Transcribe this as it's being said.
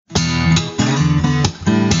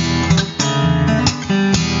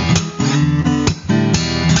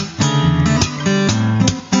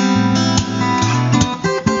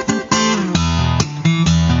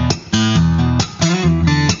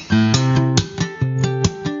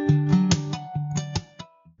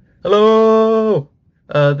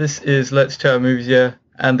This is Let's Chat Movies, yeah,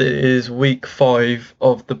 and it is week 5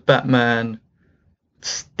 of the Batman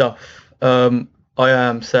stuff. I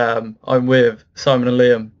am Sam. I'm with Simon and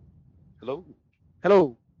Liam. Hello.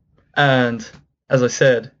 Hello. And as I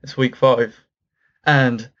said, it's week 5.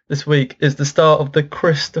 And this week is the start of the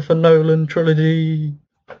Christopher Nolan trilogy.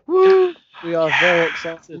 Woo! We are very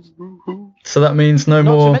excited. So that means no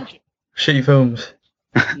more shitty films.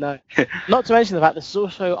 No. Not to mention the fact this is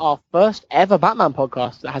also our first ever Batman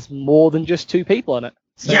podcast that has more than just 2 people on it.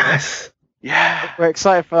 So Yes! Yeah. we're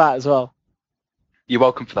excited for that as well. You're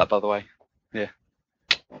welcome for that, by the way. Yeah.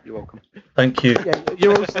 You're welcome. Thank you. Yeah,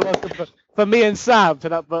 you're also welcome for me and Sam to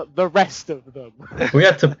that, but the rest of them. We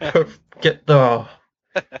had to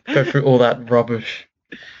go through all that rubbish.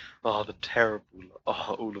 Oh, the terrible.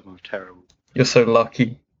 Oh, all of them are terrible. You're so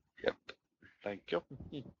lucky. Yep. Thank you.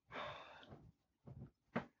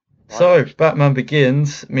 So, Batman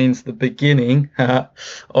Begins means the beginning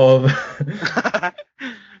of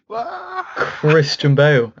Christian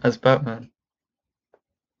Bale as Batman.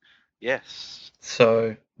 Yes.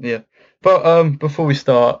 So, yeah. But before we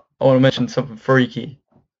start, I want to mention something freaky.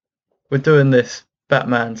 We're doing this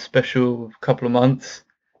Batman special couple of months,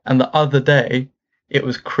 and the other day, it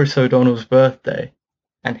was Chris O'Donnell's birthday,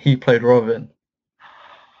 and he played Robin.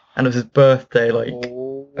 And it was his birthday, like,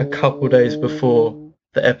 a couple days before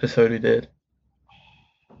the episode we did.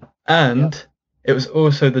 And it was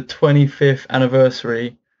also the 25th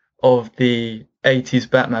anniversary of the 80s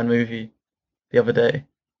Batman movie the other day.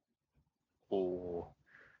 Oh.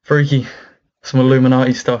 Freaky. Some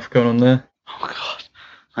Illuminati stuff going on there. Oh, God.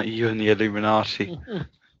 Like you and the Illuminati.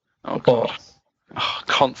 Oh, God. Oh,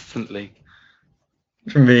 constantly.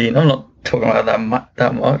 What do you mean? I'm not talking about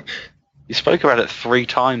that much. You spoke about it 3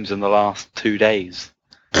 times in the last 2 days.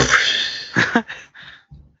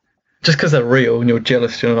 Just because they're real and you're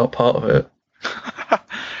jealous you're not part of it.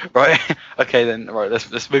 Right. Okay, then. Right.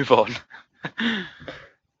 Let's move on.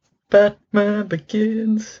 Batman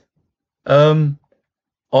Begins. I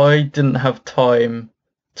didn't have time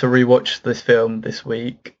to rewatch this film this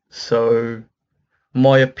week, so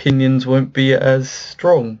my opinions won't be as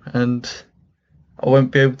strong, and I won't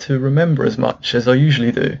be able to remember as much as I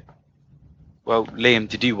usually do. Well, Liam,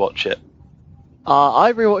 did you watch it?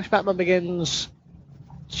 I rewatched Batman Begins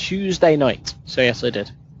Tuesday night, so yes, I did.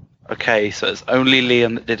 Okay, so it's only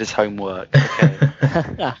Liam that did his homework.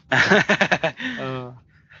 Okay.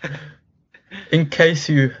 In case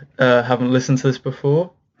you haven't listened to this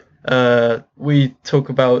before, we talk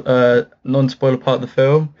about non-spoiler part of the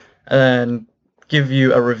film and give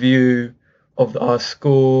you a review of our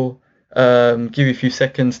score, give you a few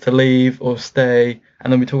seconds to leave or stay,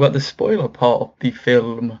 and then we talk about the spoiler part of the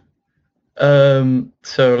film.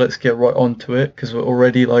 So let's get right onto it because we're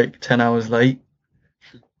already like 10 hours late.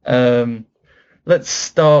 Let's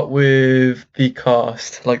start with the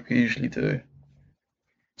cast like we usually do.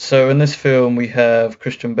 So in this film we have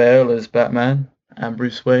Christian Bale as Batman and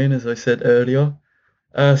Bruce Wayne, as I said earlier.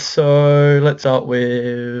 So let's start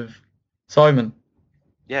with Simon.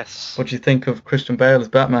 Yes. What do you think of Christian Bale as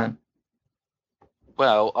Batman?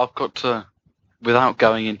 Well, I've got to, without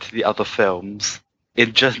going into the other films,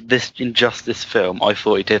 in just this film, I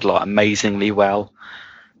thought he did like amazingly well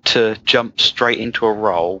to jump straight into a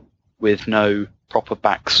role with no proper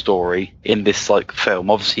backstory in this like film.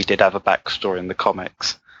 Obviously, he did have a backstory in the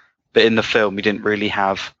comics, but in the film, he didn't really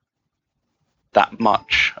have that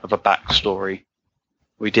much of a backstory.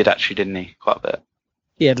 We did actually, didn't he? Quite a bit.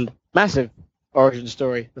 He had a massive origin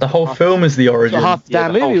story. The whole film is the origin. So half the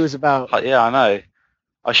damn movie was about. Yeah, I know.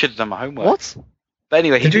 I should have done my homework. What? But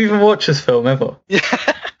anyway, Did you even watch this film ever? Yeah.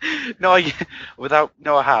 No, I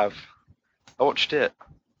have. I watched it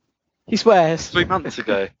He swears. 3 months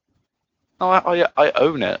ago. No, I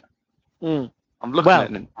own it. Mm. I'm looking at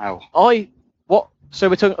it now. What? So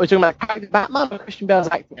we're talking about character Batman or Christian Bale's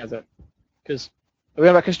acting as it? Because we're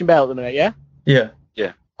talking about Christian Bale at the minute, yeah? Yeah.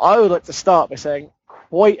 I would like to start by saying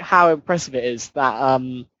quite how impressive it is that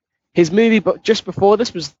his movie, but just before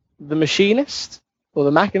this was The Machinist or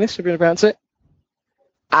The Machinist, if you're going to pronounce it.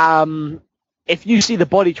 If you see the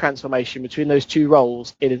body transformation between those 2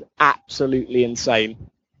 roles, it is absolutely insane.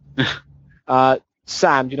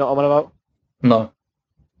 Sam, do you know what I'm on about? No.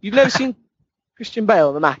 You've never seen Christian Bale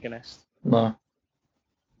in The Machinist? No.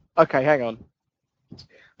 Okay, hang on.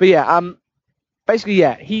 But yeah, basically,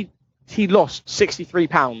 yeah, he lost 63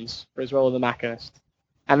 pounds for his role in The Machinist,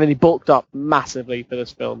 and then he bulked up massively for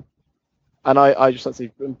this film. And I just like to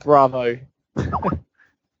say, bravo. But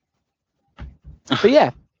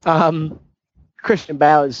yeah, Christian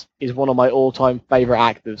Bale is one of my all-time favourite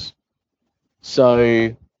actors.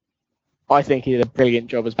 So I think he did a brilliant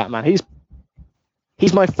job as Batman.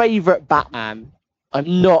 He's my favourite Batman.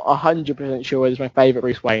 I'm not 100% sure he's my favourite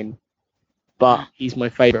Bruce Wayne, but he's my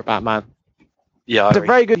favourite Batman. Yeah,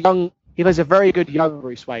 He plays a very good young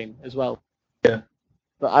Bruce Wayne as well. Yeah.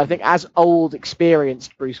 But I think as old,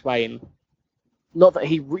 experienced Bruce Wayne, not that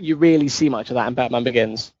you really see much of that in Batman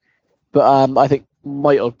Begins, but I think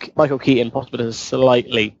Michael Keaton possibly does a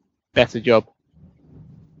slightly better job.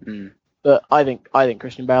 But I think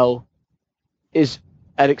Christian Bale is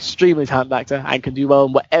an extremely talented actor and can do well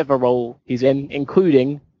in whatever role he's in,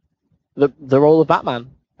 including the role of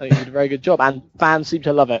Batman. I think he did a very good job, and fans seem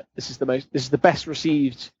to love it. This is the best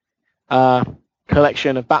received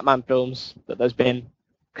collection of Batman films that there's been,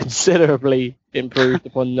 considerably improved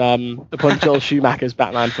upon Joel Schumacher's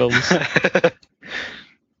Batman films.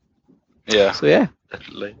 Yeah. So yeah,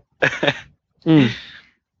 Definitely.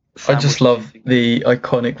 I just love the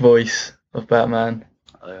iconic voice of Batman,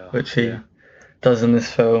 which he does in this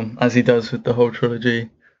film, as he does with the whole trilogy.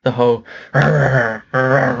 The whole. I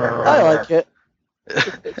like it.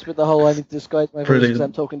 It's with the whole I need to disguise my voice because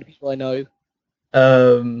I'm talking to people I know.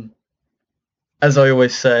 As I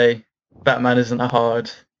always say, Batman isn't a hard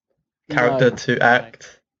character to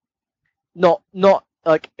act. Not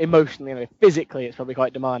like emotionally, physically it's probably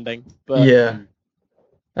quite demanding. But yeah.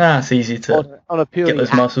 It's easy to on a purely get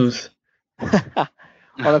those muscles. On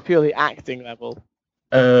a purely acting level.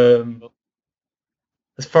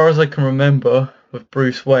 As far as I can remember with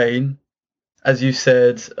Bruce Wayne, as you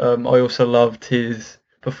said, I also loved his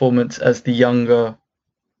performance as the younger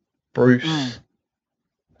Bruce.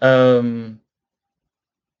 And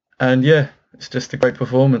yeah, it's just a great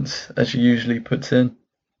performance, as he usually puts in.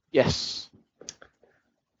 Yes.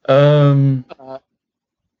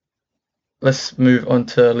 Let's move on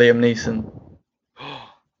to Liam Neeson,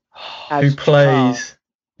 who plays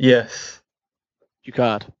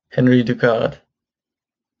Ducard. Henry Ducard.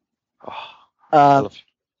 Liam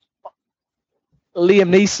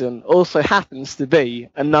Neeson also happens to be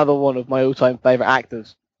another one of my all-time favourite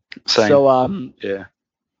actors. Same. So yeah,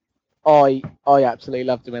 I absolutely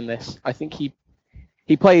loved him in this. I think he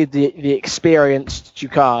played the experienced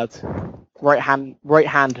Ducard, right hand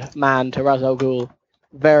man to Ra's al Ghul,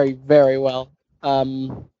 very, very well.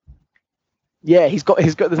 Yeah, he's got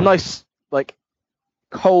this nice like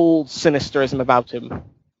cold cynisterism about him.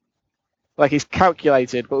 Like he's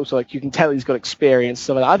calculated, but also like you can tell he's got experience.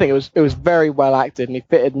 Stuff like that. I think it was very well acted, and he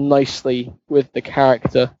fitted nicely with the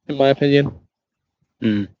character, in my opinion.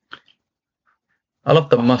 I love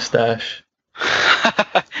the mustache.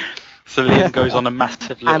 So Liam goes on a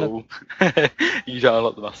massive little. You don't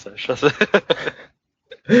like the mustache.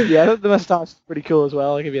 Yeah, I thought the mustache is pretty cool as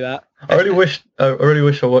well. I'll give you that. I really wish I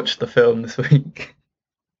watched the film this week.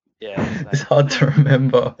 Yeah, it's hard to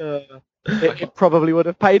remember. It probably would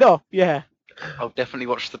have paid off. Yeah. I'll definitely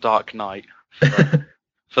watch The Dark Knight for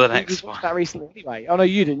the next one. That recently, anyway. Oh no,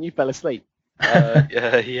 you didn't. You fell asleep.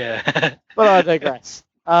 Yeah. But I digress.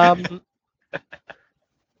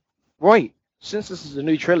 Right. Since this is a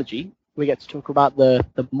new trilogy, we get to talk about the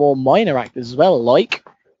more minor actors as well, like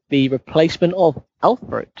the replacement of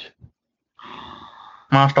Alfred.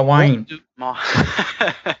 Master Wayne.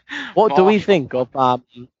 What do we think of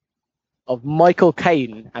Michael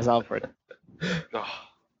Caine as Alfred?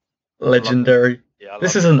 Legendary. Yeah,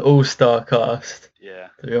 this is an all-star cast. Yeah.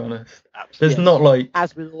 To be honest. Absolutely. There's not like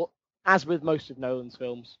as with most of Nolan's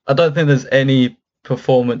films. I don't think there's any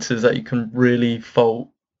performances that you can really fault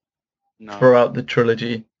throughout the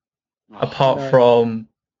trilogy, apart from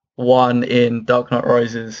one in Dark Knight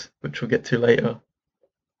Rises, which we'll get to later.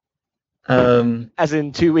 As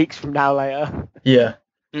in 2 weeks from now later. Yeah.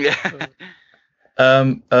 Yeah.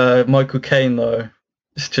 Michael Caine though,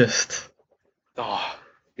 it's just.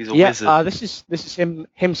 He's a wizard. This is him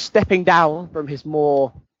stepping down from his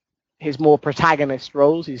more protagonist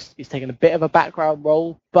roles. He's taken a bit of a background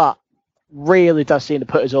role, but really does seem to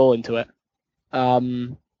put his all into it.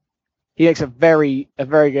 He makes a very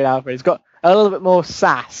good Alfred. He's got a little bit more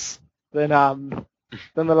sass than the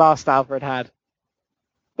last Alfred had.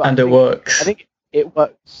 But it works. I think it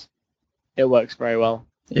works. It works very well.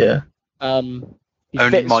 Yeah. He only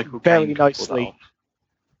fits Michael very Caine nicely.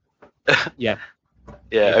 Yeah.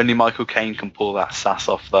 Yeah, only Michael Caine can pull that sass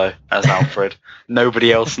off though, as Alfred.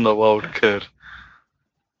 Nobody else in the world could.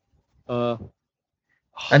 And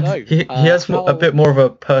he has a bit more of a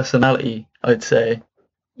personality, I'd say.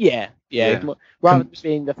 Yeah. Rather than just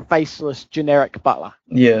being the faceless generic butler.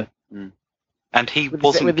 Yeah. And he with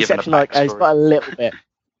wasn't given a backstory. He's got a little bit.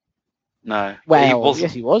 No. Well, he wasn't.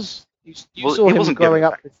 yes, he was. You saw him growing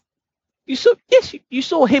up. You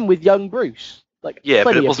saw him with young Bruce. Like, yeah,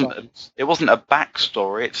 but it plenty of wasn't. times. It wasn't a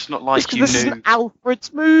backstory. It's not like you this knew. is an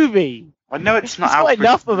Alfred's movie. I know it's not It's not Alfred's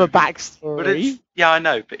enough of a movie, but backstory. yeah, I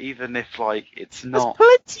know. But even if like it's There's not,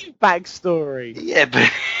 plenty of backstory. yeah, but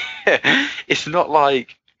it's not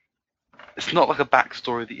like a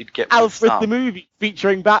backstory that you'd get from Alfred some. the movie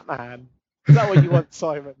featuring Batman. Is that what you want,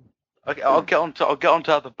 Simon? Okay, I'll get on to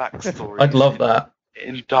other backstories. I'd love that.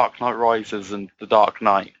 In Dark Knight Rises and The Dark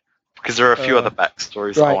Knight, because there are a few other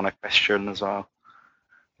backstories I right. want to question as well.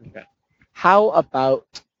 Okay. How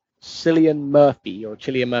about Cillian Murphy, or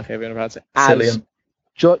Cillian Murphy, however you want to pronounce it, as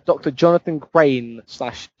Cillian. Dr. Jonathan Crane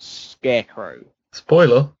 / Scarecrow?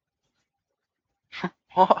 Spoiler.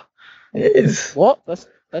 What? It is. What? That's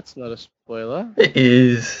not a spoiler. It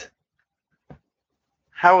is.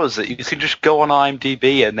 How is it? You can just go on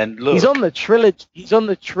IMDb and then look. He's on the trilogy. He's on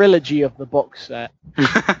the trilogy of the box set.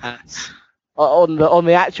 As, on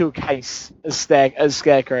the actual case as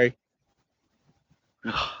Scarecrow.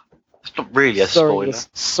 It's not really a spoiler.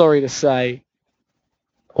 Sorry to say.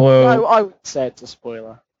 Well, I would say it's a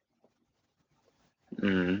spoiler.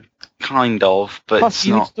 Kind of, but Plus, it's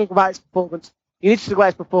you need not. to talk about its performance. You need to talk about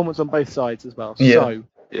its performance on both sides as well. Yeah. So,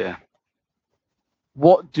 Yeah.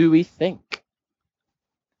 what do we think?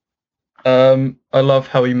 I love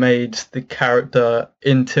how he made the character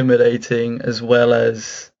intimidating as well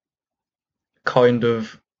as kind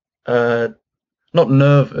of not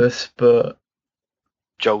nervous but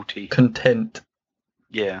Jolty. content.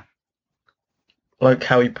 Yeah. Like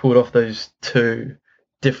how he pulled off those two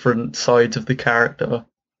different sides of the character,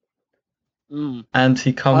 and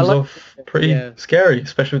he comes off pretty scary,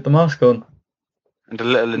 especially with the mask on. And a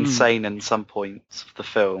little insane in some points of the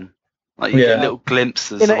film. Like you get little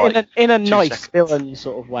glimpses. In a nice seconds. villain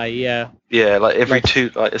sort of way, yeah. Yeah, like every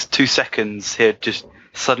it's 2 seconds he'd just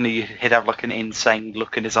suddenly he'd have like an insane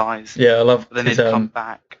look in his eyes. Yeah, I love But then his he'd come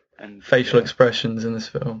back and facial expressions in this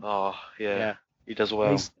film. Oh yeah. He does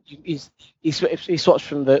well. He swaps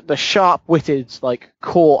from the sharp-witted like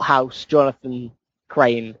courthouse Jonathan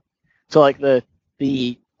Crane to like the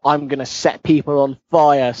I'm gonna set people on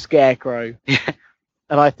fire Scarecrow. Yeah.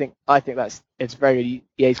 And I think it's very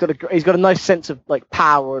he's got a nice sense of like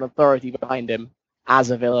power and authority behind him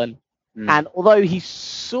as a villain. And although he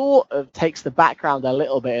sort of takes the background a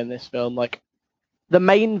little bit in this film, like the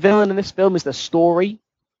main villain in this film is the story.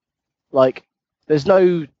 Like there's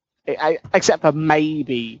no except for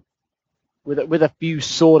maybe with a few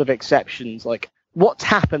sort of exceptions, like what's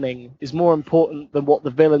happening is more important than what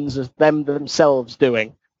the villains are themselves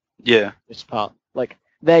doing. Yeah. This part, like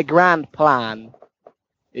their grand plan,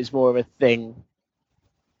 is more of a thing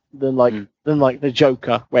than like the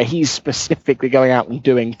Joker, where he's specifically going out and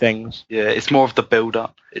doing things. Yeah, it's more of the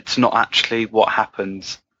build-up. It's not actually what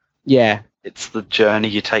happens. Yeah. It's the journey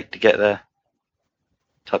you take to get there,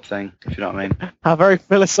 type thing. If you know what I mean. How very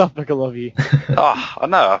philosophical of you. Oh, I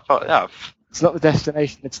know. I thought, yeah. It's not the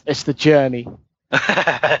destination. It's the journey.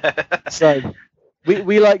 So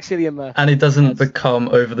we like Cillian Murphy. And he doesn't become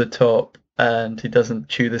over the top, and he doesn't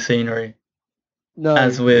chew the scenery. No.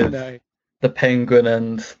 As with the Penguin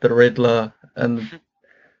and the Riddler and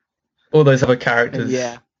all those other characters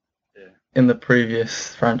in the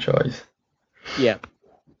previous franchise. Yeah.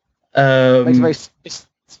 Makes a very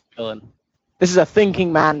villain. This is a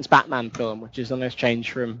thinking man's Batman film, which is a nice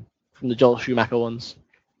change from the Joel Schumacher ones.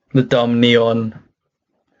 The dumb neon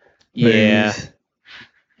movies.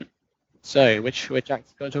 So, which actor do you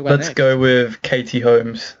want to talk about Let's next? go with Katie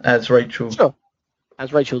Holmes as Rachel. Sure.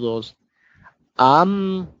 As Rachel Dawes.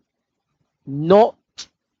 Not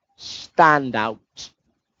standout,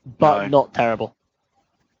 but not terrible.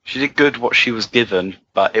 She did good what she was given,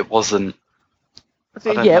 but it wasn't.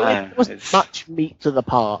 It wasn't much meat to the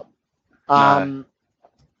part. Not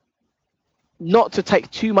to take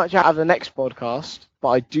too much out of the next podcast, but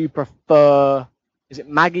I do prefer. Is it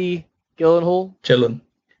Maggie Gyllenhaal?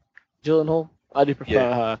 Gyllenhaal. I do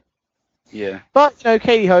prefer her. Yeah. But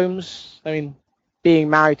Katie Holmes. I mean, being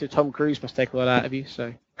married to Tom Cruise must take a lot out of you.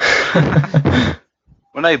 So.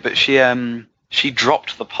 Well, no, but she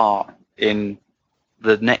dropped the part in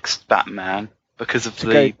the next Batman because of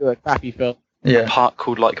the crappy film. Part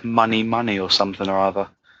called like Money or something or other.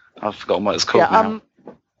 I've forgotten what it's called now.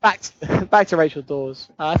 Back to Rachel Dawes.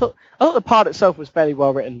 I thought the part itself was fairly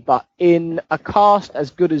well written, but in a cast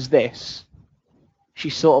as good as this, she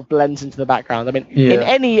sort of blends into the background. I mean, in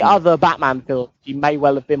any other Batman film, she may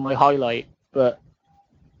well have been my highlight, but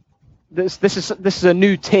this is a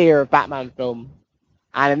new tier of Batman film,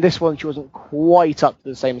 and in this one, she wasn't quite up to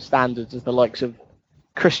the same standards as the likes of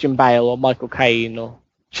Christian Bale or Michael Caine or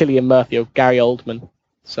Cillian Murphy or Gary Oldman.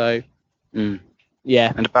 So,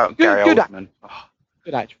 yeah. And about Gary Oldman.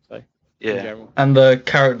 Good actress, though. Yeah. And the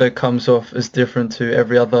character comes off as different to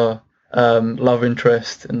every other love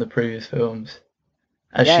interest in the previous films,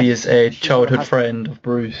 as she Yes, is a she's childhood fantastic. friend of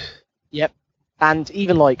Bruce. Yep. And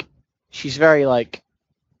even like, she's very like,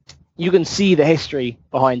 you can see the history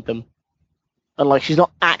behind them, and like she's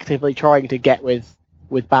not actively trying to get with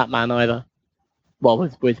Batman either. Well,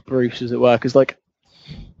 with Bruce, as it were, because like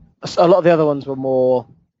a lot of the other ones were more,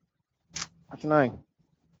 I don't know.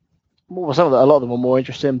 Well, a lot of them were more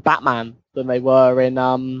interested in Batman than they were in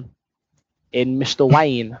Mr.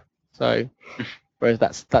 Wayne. So, whereas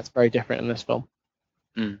that's very different in this film.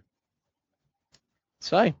 Mm.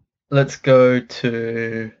 So, Let's go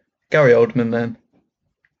to Gary Oldman then.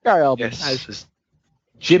 Gary Oldman Yes. as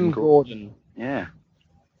Jim Gordon. Yeah.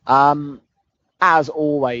 As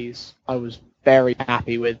always, I was very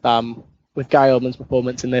happy with Gary Oldman's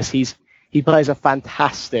performance in this. He plays a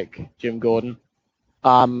fantastic Jim Gordon.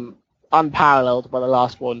 Unparalleled by the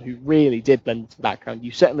last one, who really did blend into the background.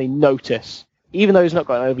 You certainly notice, even though he's not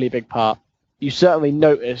got an overly big part, you certainly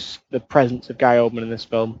notice the presence of Gary Oldman in this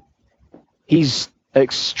film. He's an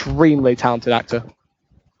extremely talented actor.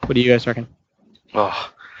 What do you guys reckon?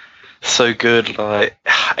 Oh, so good. Like,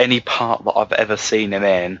 any part that I've ever seen him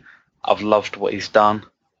in, I've loved what he's done.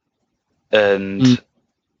 And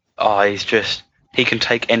he can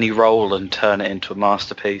take any role and turn it into a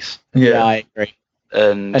masterpiece. Yeah. I agree.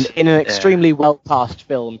 And in an extremely well-cast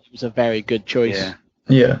film, it was a very good choice. Yeah.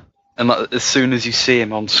 Yeah. And like, as soon as you see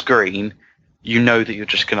him on screen, you know that you're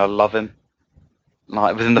just going to love him.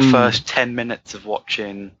 Like, within the first 10 minutes of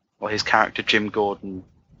watching his character Jim Gordon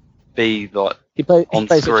be like He plays on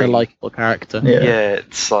such a screen. likable character. Yeah.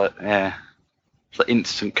 It's like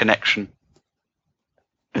instant connection.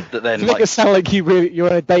 That then You make like it sound like you want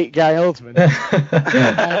to date Gary Oldman.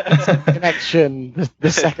 Connection the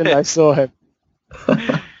second I saw him.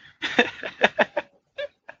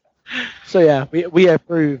 So yeah, we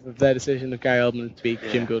approve of their decision of Gary Oldman to be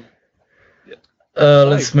Jim Gordon.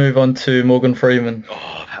 Let's move on to Morgan Freeman.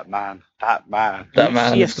 oh, that man. That man. That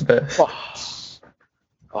man Yes. is the best. Fox.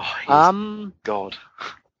 Oh, he's God.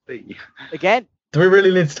 Again, Do we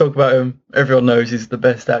really need to talk about him? Everyone knows he's the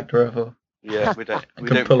best actor ever. Yeah, we don't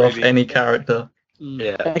Can pull off really- any character.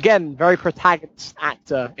 Yeah. Again, very protagonist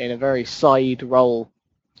actor in a very side role,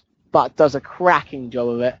 but does a cracking job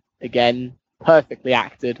of it. Again, perfectly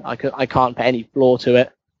acted. I can't put any flaw to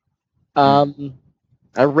it.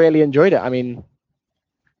 I really enjoyed it. I mean,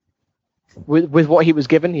 with what he was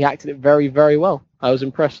given, he acted it very, very well. I was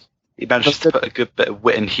impressed. He manages to put a good bit of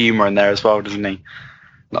wit and humour in there as well, doesn't he?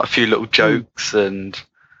 Like a few little jokes and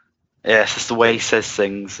it's just the way he says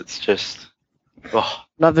things. It's just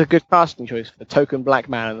Another good casting choice for the token black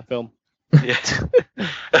man in the film. yeah.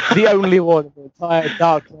 The only one in the entire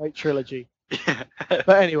Dark Knight trilogy. But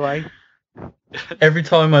anyway, Every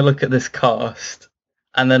time I look at this cast,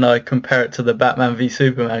 and then I compare it to the Batman v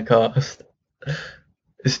Superman cast,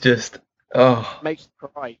 it's just, makes you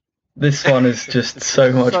cry. this one is just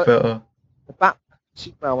so much better. The Batman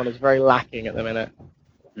Superman one is very lacking at the minute.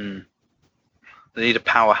 Mm. They need a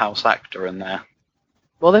powerhouse actor in there.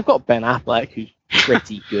 Well, they've got Ben Affleck, who's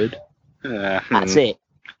pretty good. Yeah. That's it.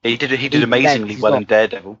 He did amazingly he's well not- in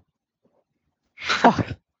Daredevil. Fuck.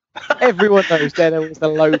 Everyone knows Daredevil was the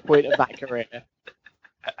low point of that career.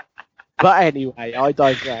 But anyway, I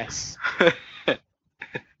digress.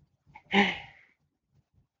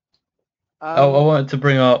 I wanted to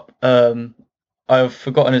bring up, I've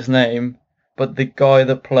forgotten his name, but the guy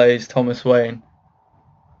that plays Thomas Wayne.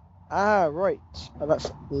 Right.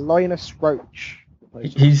 That's Linus Roach.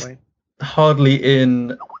 He's hardly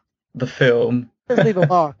in the film. He does leave a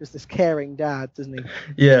mark as this caring dad, doesn't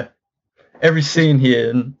he? Yeah. Every scene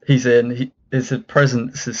he's in, his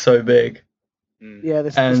presence is so big. Mm. Yeah,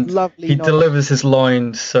 this And lovely... he nice- delivers his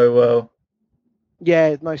lines so well.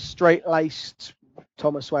 Yeah, nice straight-laced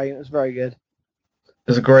Thomas Wayne. It was very good.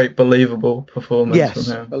 There's a great believable performance Yes,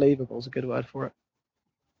 from him. believable is a good word for it.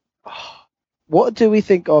 What do we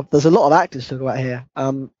think of... There's a lot of actors to talk about here.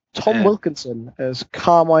 Tom Yeah. Wilkinson as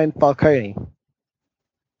Carmine Falcone.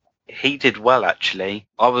 He did well, actually.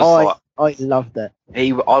 I was I loved it.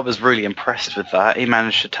 I was really impressed with that. He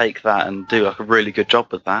managed to take that and do like a really good job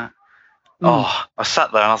with that. Oh, I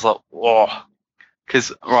sat there and I was like, whoa.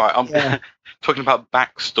 Because, right, I'm talking about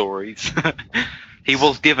backstories. He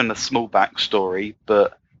was given a small backstory,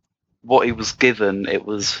 but what he was given, it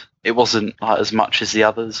wasn't like as much as the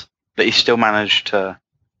others. But he still managed to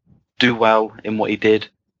do well in what he did.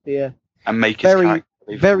 Yeah. And make his character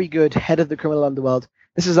believable. Very good head of the criminal underworld.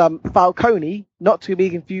 This is Falcone, not to be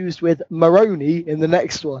confused with Maroni in the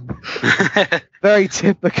next one. Very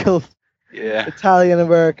typical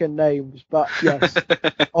Italian-American names, but yes,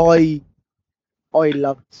 I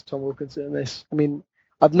loved Tom Wilkinson in this. I mean,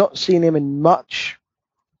 I've not seen him in much,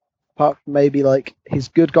 apart from maybe like his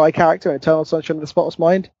good guy character in Eternal Sunshine of the Spotless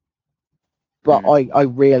Mind. But I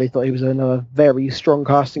really thought he was another very strong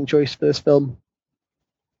casting choice for this film.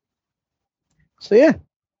 So yeah.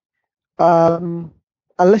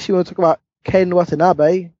 Unless you want to talk about Ken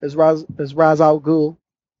Watanabe as Ra's al Ghul,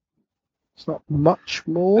 it's not much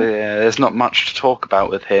more. Yeah, there's not much to talk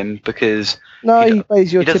about with him because he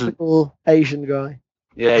plays your typical Asian guy.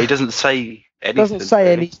 Yeah, he doesn't say anything. Doesn't say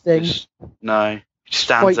really. anything. No, he just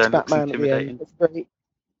stands there and looks Batman intimidating.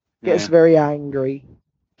 Gets very angry.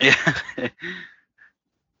 Yeah. But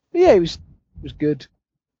yeah, he was good.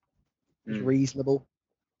 He was reasonable.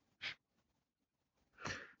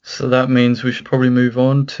 So that means we should probably move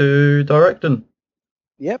on to directing.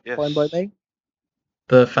 Yep, Yes. fine by me.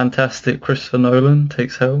 The fantastic Christopher Nolan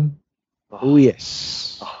takes helm, Oh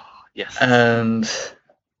yes. Oh, yes. and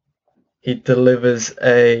he delivers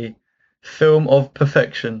a film of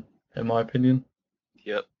perfection, in my opinion.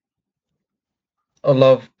 Yep. I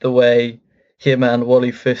love the way him and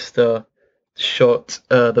Wally Pfister shot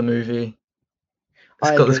the movie.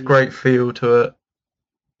 It's got this great feel to it.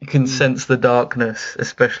 You can sense the darkness,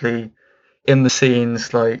 especially in the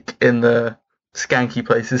scenes, like in the skanky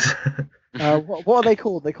places. What are they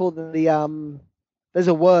called? They call them the There's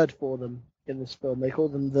a word for them in this film. They call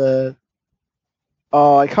them the.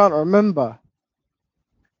 Oh, I can't remember.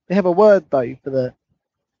 They have a word though for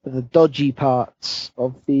the dodgy parts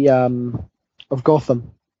of the of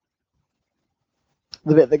Gotham.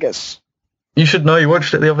 The bit that gets You should know, you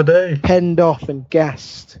watched it the other day. penned off and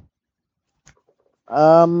gassed.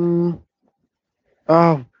 Oh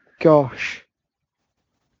gosh.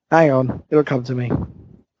 Hang on, it'll come to me.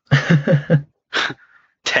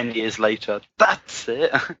 10 years later, that's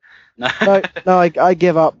it. No. No, I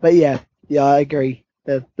give up. But yeah, I agree.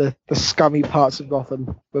 The scummy parts of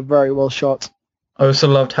Gotham were very well shot. I also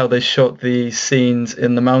loved how they shot the scenes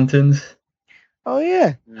in the mountains. Oh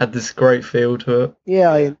yeah, Had this great feel to it, yeah,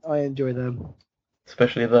 I enjoy them.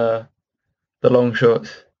 especially the long shots.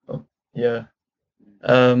 Oh, yeah.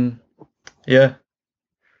 Yeah.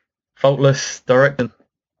 Faultless directing,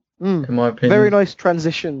 in my opinion. Very nice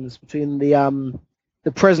transitions between the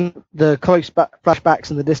present, the close flashbacks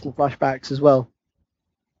and the distant flashbacks as well.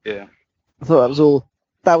 Yeah. I thought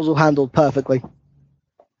that was all handled perfectly.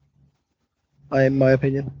 In my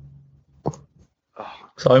opinion. Oh,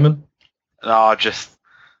 Simon?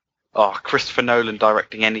 Christopher Nolan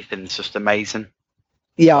directing anything is just amazing.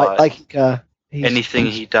 Yeah, Right. I think Anything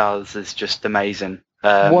he's he does is just amazing.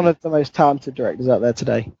 one of the most talented directors out there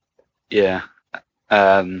today. Yeah.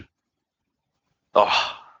 What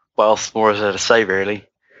else more is there to say, really?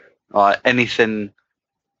 Like, anything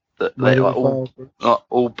that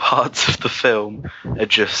all parts of the film are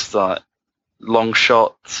just like long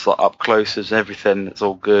shots, like up closes, everything. It's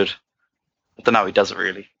all good. I don't know how he does it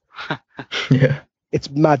really. Yeah. It's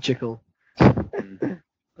magical.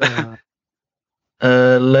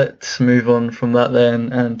 Let's move on from that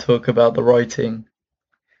then and talk about the writing.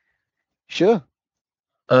 Sure.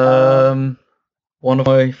 One of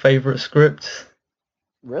my favourite scripts.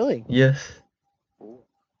 Really? Yes.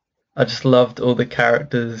 I just loved all the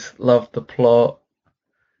characters, loved the plot,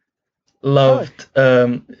 loved,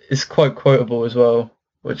 it's quite quotable as well,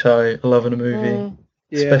 which I love in a movie,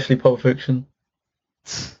 Yeah. especially Pulp Fiction,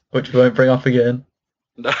 which we won't bring up again.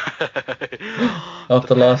 No.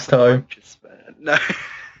 After last time. No.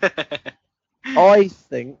 I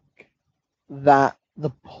think that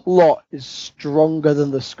the plot is stronger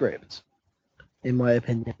than the script, in my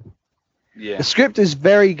opinion. Yeah. The script is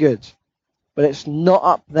very good, but it's not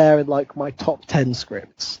up there in like my top 10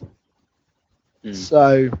 scripts.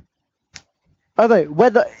 So I don't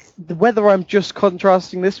know whether I'm just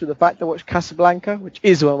contrasting this with the fact that I watched Casablanca, which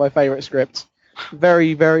is one of my favourite scripts,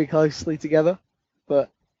 very, very closely together. But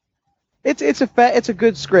it's a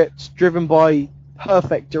good script driven by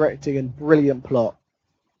perfect directing and brilliant plot.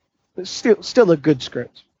 But still a good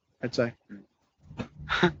script, I'd say.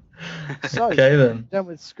 So, Okay then. done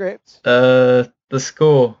with script. The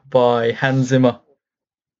score by Hans Zimmer.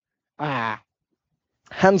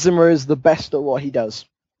 Hans Zimmer is the best at what he does.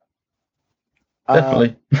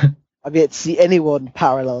 Definitely. I've yet to see anyone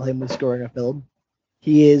parallel him with scoring a film.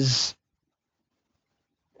 He is...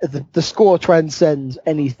 The score transcends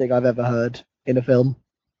anything I've ever heard in a film.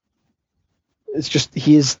 It's just,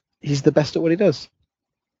 he's the best at what he does.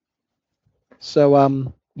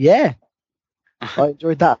 So, yeah. I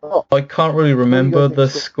enjoyed that a lot. I can't really remember think the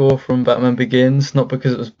so? score from Batman Begins, not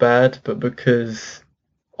because it was bad, but because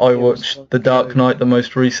I It was watched The Dark Knight the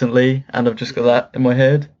most recently, and I've just got that in my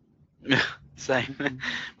head. Same.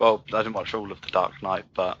 Well, I didn't watch all of The Dark Knight,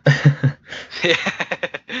 but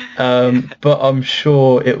But I'm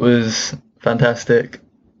sure it was fantastic.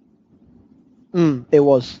 It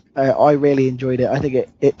was. I really enjoyed it. I think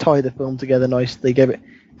it tied the film together nicely,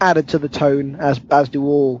 added to the tone, as do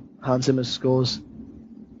all Hans Zimmer's scores.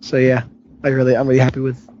 So yeah, I'm really happy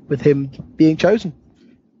with him being chosen.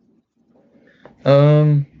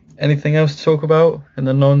 Anything else to talk about in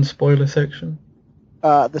the non-spoiler section?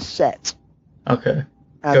 The set. Okay,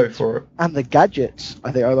 And, go for it. And the gadgets,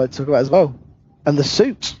 I think I'd like to talk about as well. And the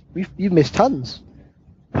suits. You've missed tons.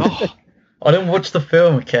 Oh. I didn't watch the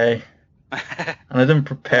film, okay? And I didn't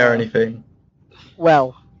prepare anything.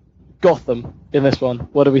 Well, Gotham in this one.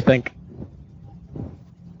 What do we think?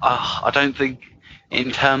 I don't think,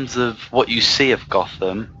 in terms of what you see of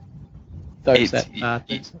Gotham, you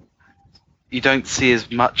don't see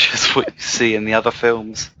as much as what you see in the other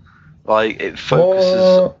films. Like, it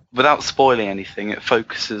focuses, without spoiling anything, it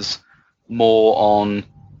focuses more on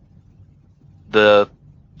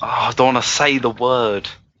I don't want to say the word.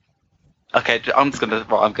 Okay, I'm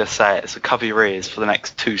gonna say it. So cover your ears for the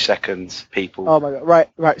next 2 seconds, people. Oh my god!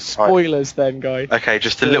 Right. Spoilers then, guys. Okay,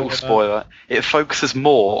 just a little spoiler. It focuses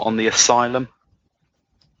more on the asylum.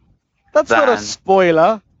 That's not a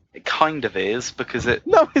spoiler. It kind of is, because it.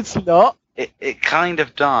 No, it's not. It kind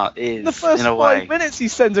of is the first in a way. 5 minutes he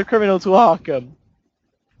sends a criminal to Arkham.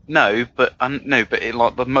 No, but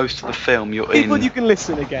like the most of the film you're People, in. you can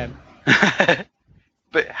listen again.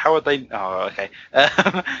 But how are they? Oh, okay.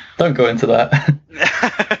 Don't go into that.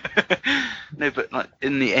 No, but like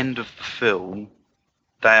in the end of the film,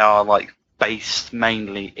 they are like based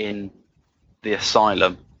mainly in the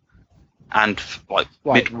asylum, and like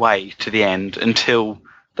midway to the end until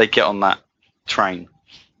they get on that train.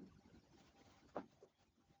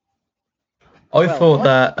 I thought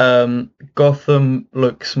that Gotham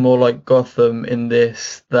looks more like Gotham in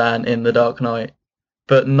this than in The Dark Knight,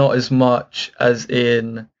 but not as much as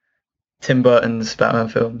in Tim Burton's Batman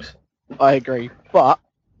films. I agree, but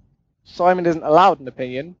Simon isn't allowed an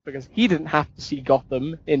opinion because he didn't have to see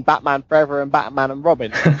Gotham in Batman Forever and Batman and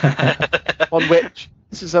Robin, on which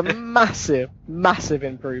this is a massive, massive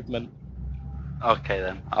improvement. Okay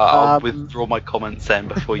then, I'll withdraw my comments then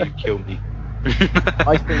before you kill me.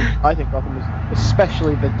 I think Gotham was,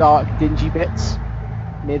 especially the dark, dingy bits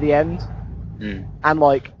near the end, and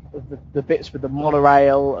like the bits with the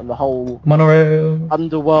monorail and the whole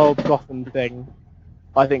underworld Gotham thing.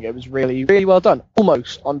 I think it was really, really well done.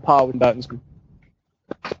 Almost on par with Burton's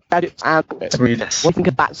gadgets and bits. Agreed. Yes. What do you think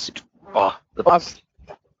of that suit? Oh,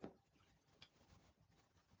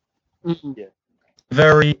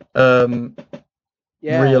 Very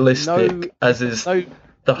realistic, no, as is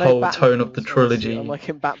the whole Batman tone of the films, trilogy. unlike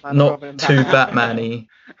in Batman, Not Robin and too Batman, Batman-y.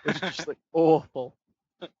 which is just like awful.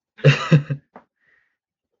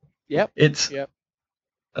 Yep. It's Yep.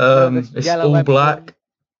 it's all black.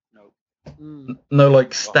 No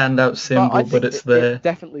like standout symbol, but it's there. It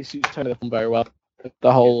definitely suits the tone of the film very well.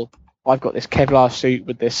 The whole, I've got this Kevlar suit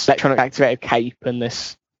with this electronic activated cape and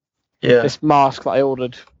this mask that I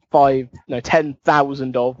ordered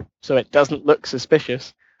 10,000 of, so it doesn't look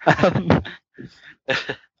suspicious.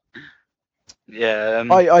 Yeah.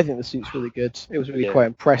 I think the suit's really good. It was really quite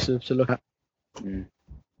impressive to look at.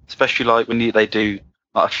 Especially like when they do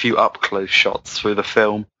like a few up close shots through the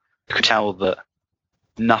film, you can tell that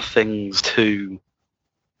nothing's too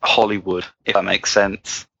Hollywood, if that makes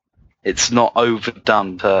sense. It's not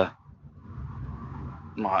overdone to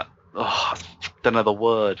like, I don't know the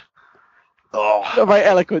word. Not very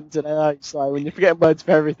eloquent today, so when you're forgetting words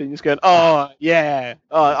for everything, you're just going, oh yeah.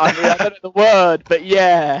 I don't know the word, but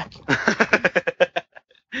yeah.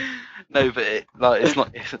 No, but it's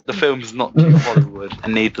not. The film's not too Hollywood,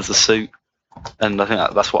 and neither's the suit. And I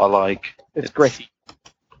think that's what I like. It's gritty.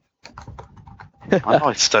 I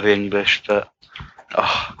like to study English, but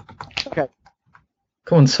Okay.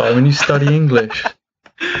 Come on, Simon, you study English.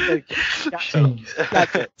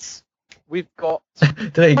 Gadgets. We've got.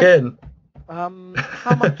 Did it again. How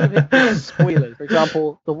much of it is spoilers? For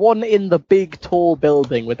example, the one in the big tall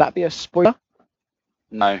building, would that be a spoiler?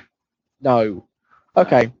 No. No.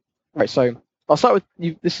 Okay. Right, so I'll start with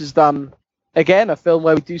you. This is again a film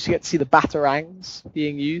where we do get to see the batarangs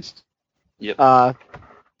being used. Yep.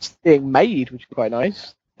 Being made, which is quite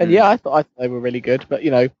nice. And I thought they were really good, but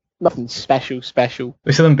nothing special.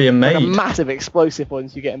 We see them being made. Like a massive explosive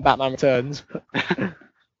ones you get in Batman Returns.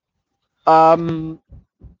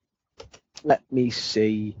 Let me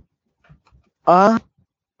see.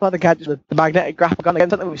 The gadgets, the magnetic grapple gun, again,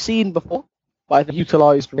 something we've seen before, but I think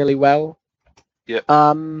utilised really well. Yep.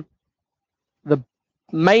 The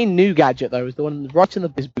main new gadget though is the one right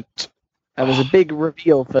in his boot, and there's a big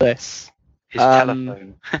reveal for this. His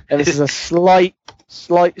telephone. And this is a slight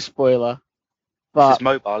spoiler, It's but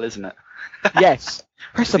mobile, isn't it? yes,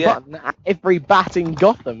 press a Yeah. button and every bat in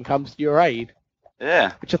Gotham comes to your aid.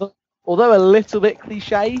 Yeah. Which I thought, although a little bit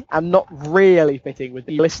cliche and not really fitting with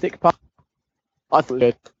the realistic part, I thought it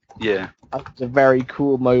was good. Yeah. It was a very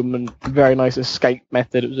cool moment, very nice escape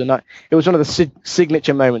method. It was one of the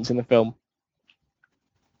signature moments in the film.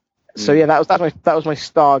 So yeah, that was my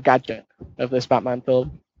star gadget of this Batman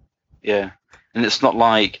film. Yeah. And it's not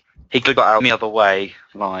like he could have got out the other way,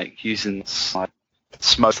 like using like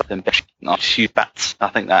smoke and not shoot bats. I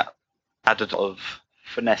think that added a lot of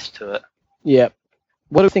finesse to it. Yeah.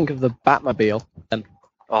 What do you think of the Batmobile then?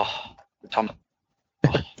 Oh, the Tom.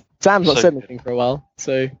 Sam's not So said good. anything for a while,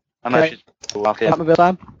 so I know Okay. she's lucky. Batmobile,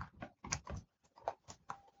 Sam?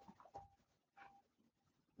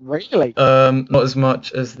 Really? Not as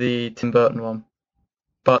much as the Tim Burton one,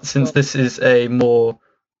 but since this is a more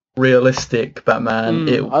realistic Batman,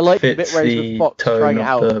 it I like the fits bit where he's the with Fox tone trying it of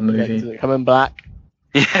out. the Does movie. it come in black?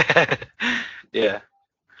 Yeah. Yeah.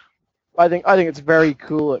 I think it's very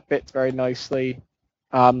cool. It fits very nicely.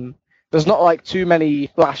 There's not like too many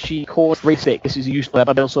flashy core realistic. This is useful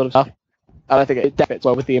Batmobile sort of stuff. And I think it fits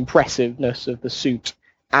well with the impressiveness of the suit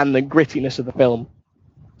and the grittiness of the film.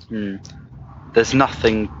 There's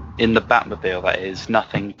nothing in the Batmobile that is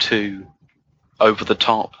nothing too over the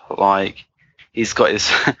top. Like he's got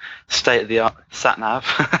his state of the art sat nav.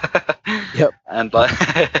 Yep. And like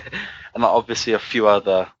and like obviously a few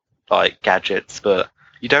other like gadgets, but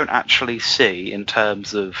you don't actually see in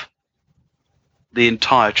terms of the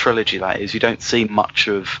entire trilogy, that is, you don't see much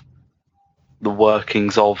of the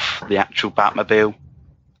workings of the actual Batmobile.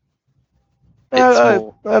 It's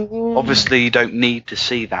more, obviously you don't need to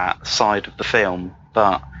see that side of the film,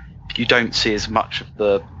 but you don't see as much of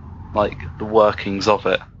the workings of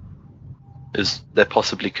it as there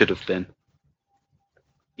possibly could have been.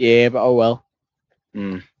 Yeah, but oh well.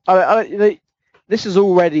 This is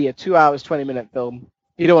already a 2 hours 20-minute film.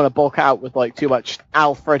 You don't want to bulk out with like too much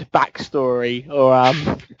Alfred backstory or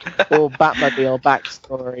Batmobile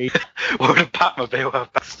backstory. What would a Batmobile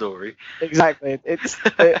have backstory? Exactly.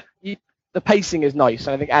 The pacing is nice,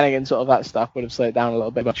 and I think adding in sort of that stuff would have slowed it down a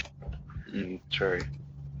little bit much. True.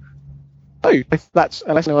 Oh, that's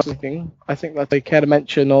unless no other thing. I think that they care to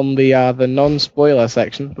mention on the non-spoiler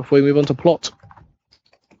section before we move on to plot.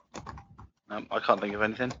 I can't think of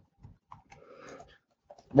anything.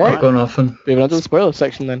 Right. Not got nothing. Moving on to the spoiler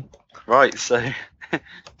section then. Right, so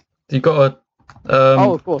You got to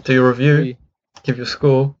of course. do your review, give your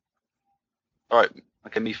score. right,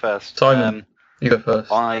 okay, me first. Simon. You go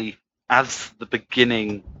first. As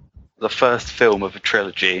the first film of a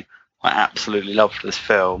trilogy, I absolutely loved this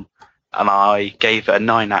film, and I gave it a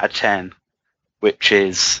 9 out of 10, which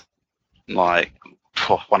is like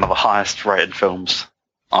one of the highest rated films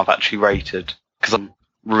I've actually rated, because I'm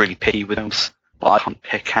really picky with films, but I can't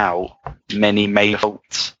pick out many major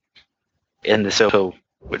faults in this film,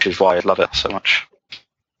 which is why I love it so much.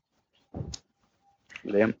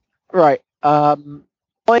 Liam? Right. I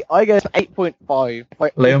gave it an 8.5.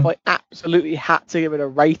 Liam? If I absolutely had to give it a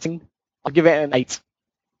rating, I'll give it an 8.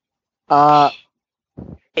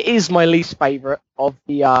 It is my least favourite of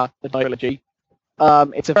the trilogy.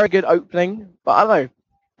 It's a very good opening, but I don't know.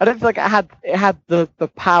 I don't feel like it had the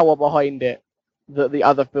power behind it that the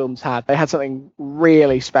other films had. They had something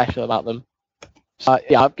really special about them.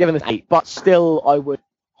 Yeah, I've given it an 8, but still I would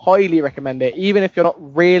highly recommend it, even if you're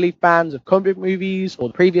not really fans of comic book movies or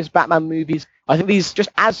the previous Batman movies. I think these, just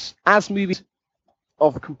as movies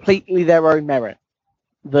of completely their own merit,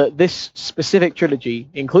 this specific trilogy,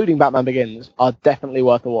 including Batman Begins, are definitely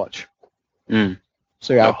worth a watch. So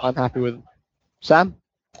yeah, I'm happy with them. Sam?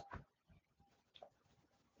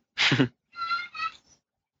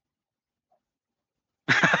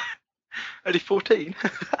 Only 14?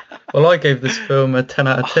 Well, I gave this film a 10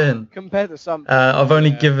 out of 10. Compared to some... I've only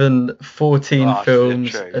given 14 Oh, films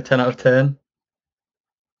true. a 10 out of 10.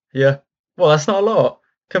 Yeah. Well, that's not a lot.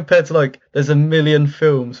 Compared to, there's a million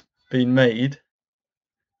films being made.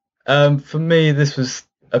 For me, this was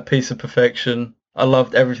a piece of perfection. I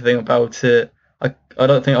loved everything about it. I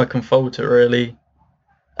don't think I can fault it, really.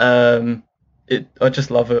 I just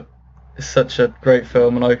love it. It's such a great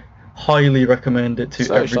film, and I highly recommend it to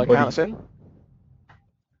so, shall I everybody. count us in?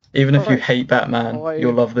 Even if you Alright. hate Batman, 5,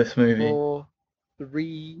 you'll love this movie. 4,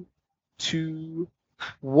 3, 2,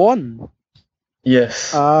 1.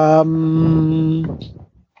 Yes. Does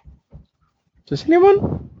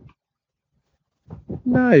anyone?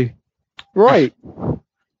 No. Right.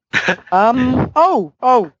 Ra's al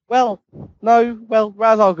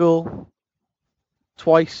Ghul.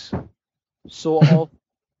 Twice. Sort of.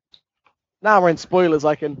 Now we're in spoilers.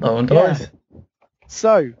 I can. No one Yeah. dies.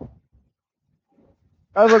 So,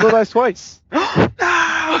 Ra's al Ghul dies twice.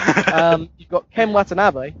 No! You've got Ken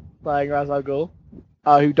Watanabe playing Ra's al Ghul,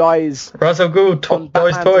 who dies Ra's al Ghul on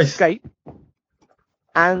dies Batman's twice. escape.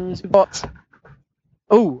 And we've got...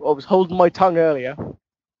 Oh, I was holding my tongue earlier.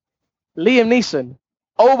 Liam Neeson.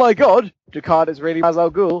 Oh my god! Ducard is really Ra's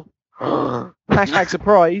al Ghul. Hashtag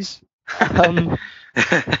surprise.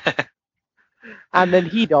 And then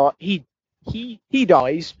he dies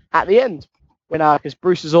at the end. Because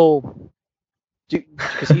Bruce is all...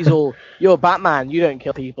 Because he's all, you're Batman, you don't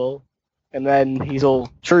kill people. And then he's all,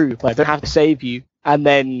 true, I don't have to save you. And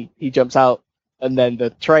then he jumps out, and then the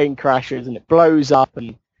train crashes, and it blows up,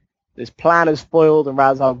 and this plan is foiled, and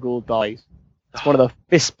Ra's al Ghul dies. It's one of the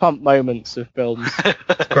fist pump moments of films.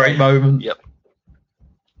 Great moment. Yep.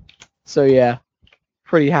 So yeah,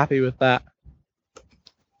 pretty happy with that.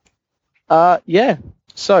 Yeah.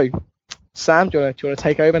 So, Sam, do you want to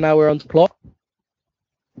take over now? We're on to plot.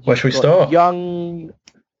 Where should we You've got start?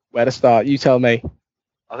 Where to start? You tell me.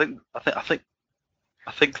 I think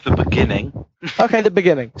the beginning. Okay, the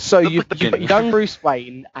beginning. So The you've beginning. got young Bruce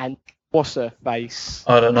Wayne and what's her face?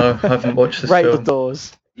 I don't know. I haven't watched this Right the film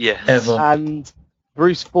doors. Yes. ever. And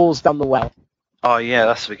Bruce falls down the well. Oh yeah,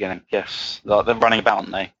 that's the beginning. Yes. Like, they're running about,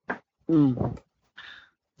 aren't they? Mm. No,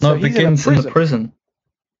 So it he's begins in the prison.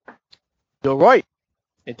 You're right.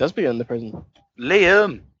 It does begin in the prison.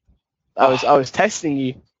 Liam. I was testing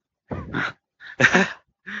you.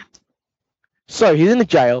 So he's in the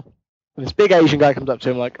jail, and this big Asian guy comes up to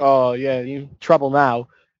him like, "Oh yeah, you in trouble now."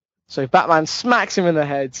 So Batman smacks him in the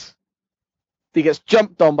head. He gets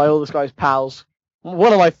jumped on by all this guy's pals.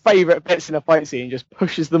 One of my favourite bits in a fight scene, just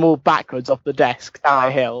pushes them all backwards off the desk down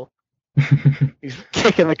a hill. He's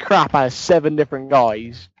kicking the crap out of 7 different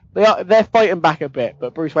guys. They're fighting back a bit,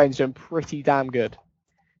 but Bruce Wayne's doing pretty damn good.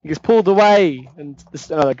 He gets pulled away, and this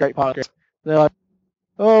is another great part. They're like,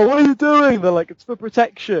 "Oh, what are you doing?" They're like, "It's for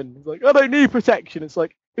protection." He's like, "I don't need protection." It's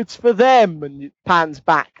like, "It's for them." And it pans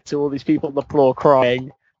back to all these people on the floor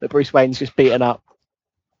crying that Bruce Wayne's just beaten up.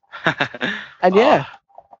 And yeah,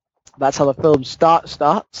 that's how the film starts.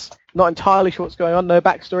 Not entirely sure what's going on, no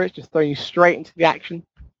backstory. It's just throwing you straight into the action.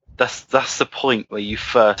 That's the point where you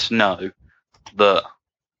first know that,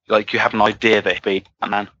 like, you have an idea that he'd be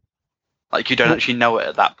Batman. Like, you don't actually know it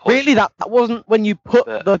at that point. Really, that wasn't when you put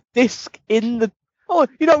But- the disc in the... Oh,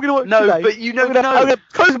 you know what I'm going to watch No, today? but you know, I'm going to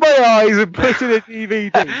close my eyes and put it in a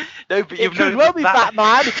DVD. No, but It you've could known well be that.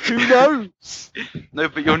 Batman. Who knows? No,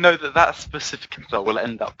 but you'll know that specific insult will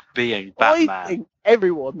end up being I Batman. think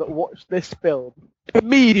everyone that watched this film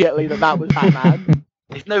immediately that was Batman.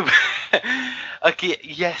 No, okay,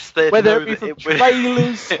 yes, they Whether know it be that from it would.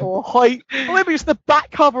 trailers or hype, or maybe it's the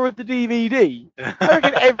back cover of the DVD. I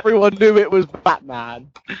reckon everyone knew it was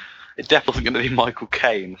Batman. It definitely wasn't going to be Michael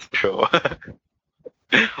Caine, for sure.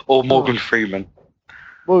 Or Morgan Freeman.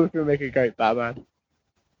 Well, we make a great Batman.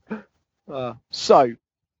 So,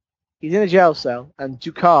 he's in a jail cell, and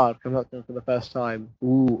Ducard comes up to him for the first time.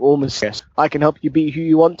 Ooh, almost yes. I can help you be who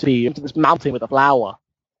you want to be, into this mountain with a flower.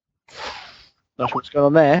 Not sure what's going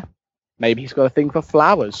on there. Maybe he's got a thing for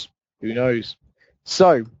flowers. Who knows?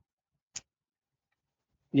 So,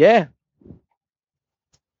 yeah.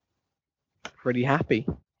 Pretty happy.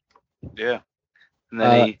 Yeah. And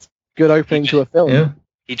then Good opening to a film. Yeah.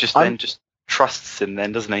 he just I'm- then just trusts him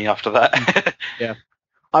then, doesn't he, after that?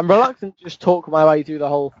 I'm reluctant to just talk my way through the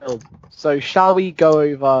whole film. So shall we go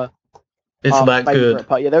over It's our that favourite good.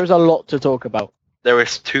 part? Yeah, there is a lot to talk about. There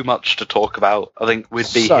is too much to talk about. I think we'd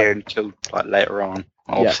be So- here until like later on.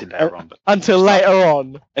 Obviously later on, but Until later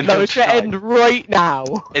on. Until No, it's going to tonight. end right now.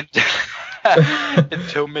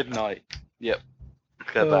 until midnight. Yep.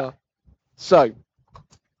 Look at that. So,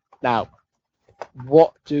 now,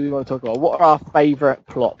 what do we want to talk about? What are our favourite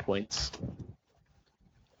plot points?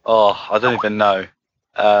 Oh, I don't even know.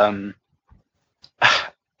 I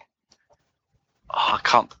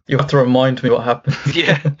can't. You have to remind me what happened.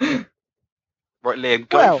 Yeah. Right, Liam,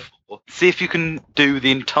 go Well- for. See if you can do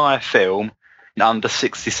the entire film in under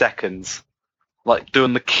 60 seconds. Like,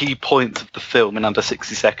 doing the key points of the film in under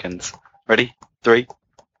 60 seconds. Ready? 3,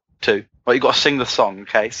 2. Right, you got to sing the song,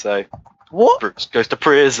 okay? So, What? Bruce goes to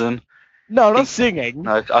prison. No, I'm not singing.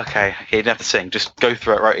 No, okay, you don't have to sing. Just go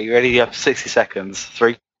through it, right? You ready? You have 60 seconds.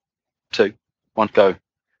 3, 2, 1, go.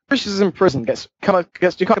 Bruce is in prison,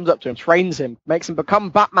 Ducard comes up to him, trains him, makes him become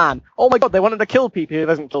Batman. Oh my god, they wanted to kill people. He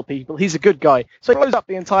doesn't kill people. He's a good guy. So he blows up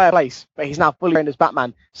the entire place, but he's now fully trained as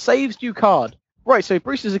Batman. Saves Ducard. Right, so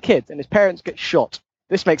Bruce is a kid, and his parents get shot.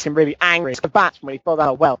 This makes him really angry. It's a bat when he fell down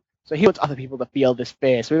a well. So he wants other people to feel this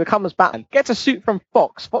fear. So he becomes Batman. Gets a suit from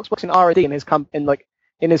Fox. Fox works in R&D in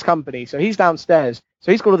in his company. So he's downstairs.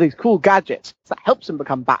 So he's got all these cool gadgets that helps him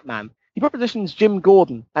become Batman. He propositions Jim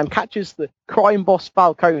Gordon and catches the crime boss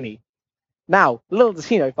Falcone. Now, little does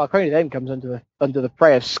he know, Falcone then comes under the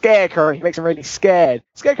prey of Scarecrow. He makes him really scared.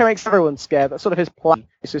 Scarecrow makes everyone scared. That's sort of his plan.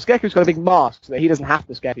 So Scarecrow's got a big mask so that he doesn't have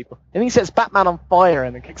to scare people. And he sets Batman on fire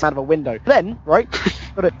and then kicks him out of a window. Then, right,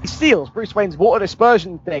 he steals Bruce Wayne's water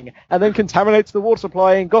dispersion thing and then contaminates the water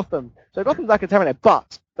supply in Gotham. So Gotham's not contaminated,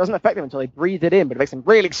 but doesn't affect them until they breathe it in, but it makes them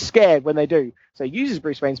really scared when they do. So he uses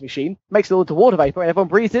Bruce Wayne's machine, makes it all into water vapor, and everyone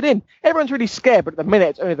breathes it in. Everyone's really scared, but at the minute,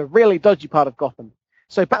 it's only the really dodgy part of Gotham.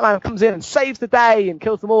 So Batman comes in and saves the day and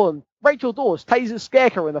kills them all, and Rachel Dawes tasers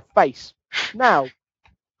Scarecrow in the face. Now,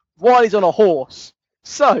 while he's on a horse.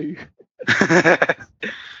 So,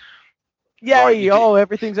 yay,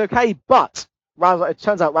 everything's okay, but it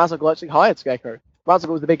turns out Ra's al Ghul actually hired Scarecrow. Ra's al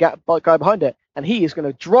Ghul was the big guy behind it, and he is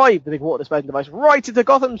going to drive the big water dispersion device right into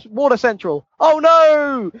Gotham's water central. Oh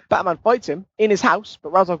no! Batman fights him in his house,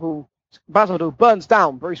 but Ra's al Ghul burns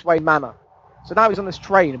down Bruce Wayne Manor. So now he's on this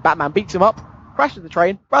train, and Batman beats him up, crashes the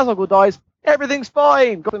train, Ra's al Ghul dies, everything's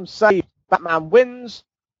fine, Gotham's saved, Batman wins,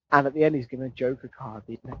 and at the end he's given a Joker card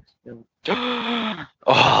the next film.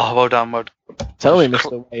 Oh, well done. Tell me,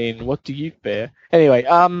 Mr. Wayne, what do you fear? Anyway,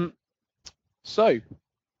 so...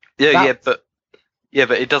 Yeah, but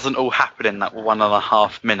it doesn't all happen in that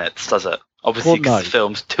 1.5 minutes, does it? Obviously, because the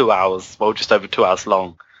film's 2 hours, well, just over 2 hours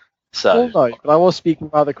long. So. Well, no, but I was speaking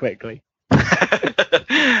rather quickly.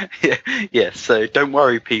 Yeah, so don't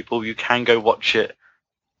worry, people. You can go watch it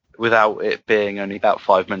without it being only about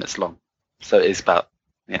 5 minutes long. So it is about,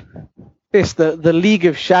 yeah. Yes, the League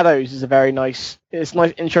of Shadows is a nice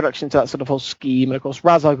introduction to that sort of whole scheme. And of course,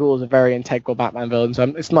 Ra's al Ghul is a very integral Batman villain, so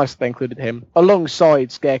it's nice that they included him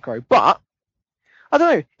alongside Scarecrow. But, I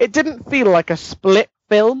don't know, it didn't feel like a split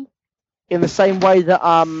film in the same way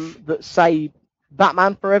that say,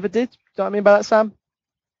 Batman Forever did. Do you know what I mean by that, Sam?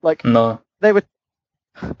 Like, no. They were...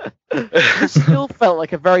 It still felt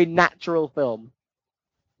like a very natural film.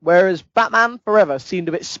 Whereas Batman Forever seemed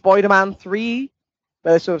a bit Spider-Man 3,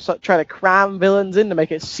 where they're sort of trying to cram villains in to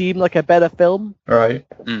make it seem like a better film. Right.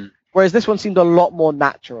 Mm. Whereas this one seemed a lot more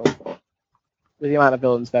natural with the amount of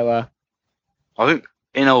villains there were. I think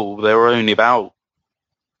in all there were only about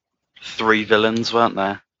 3 villains, weren't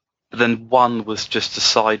there? But then one was just a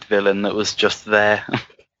side villain that was just there.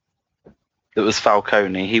 That was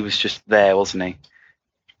Falcone. He was just there, wasn't he?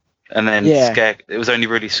 And then it was only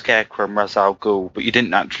really Scarecrow and Ra's al Ghul, but you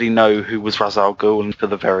didn't actually know who was Ra's al Ghul until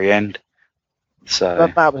the very end. So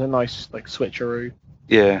that was a nice switcheroo.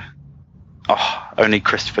 Yeah. Oh, only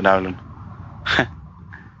Christopher Nolan.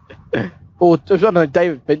 Or I don't know,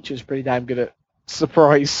 David Fincher's pretty damn good at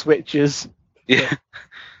surprise switches. Yeah.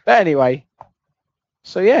 But anyway,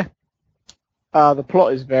 so yeah, the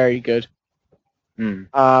plot is very good.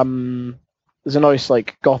 Mm. There's a nice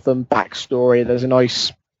Gotham backstory. There's a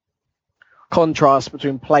nice contrast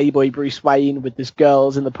between Playboy Bruce Wayne with this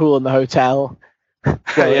girls in the pool in the hotel, in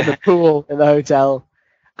the pool in the hotel,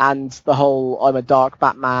 and the whole I'm a dark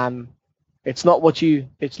Batman. It's not what you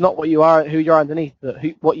are, who you are underneath, but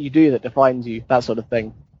what you do that defines you. That sort of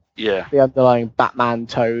thing. Yeah. The underlying Batman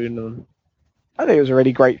tone. And I think it was a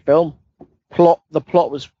really great film. The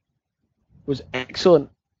plot was excellent,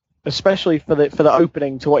 especially for the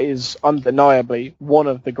opening to what is undeniably one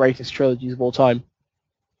of the greatest trilogies of all time.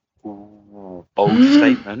 Ooh, bold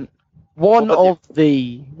statement. One of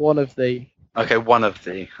the. Okay, one of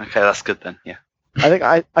the. Okay, that's good then. Yeah. I think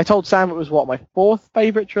I told Sam it was my 4th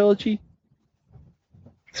favorite trilogy.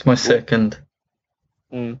 It's my 2nd.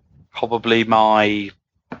 Mm. Probably my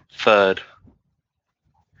 3rd.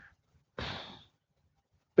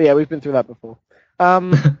 But yeah, we've been through that before.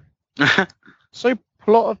 So,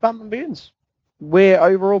 plot of Batman Begins. We're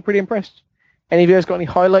overall pretty impressed. Any of you guys got any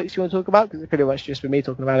highlights you want to talk about? Because it's pretty much just been me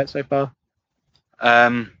talking about it so far.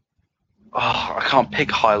 I can't pick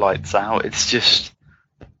highlights out. It's just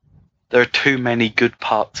there are too many good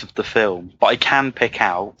parts of the film. But I can pick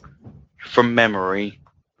out, from memory,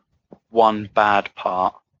 one bad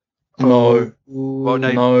part. No. Well,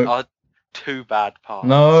 no. 2 bad parts.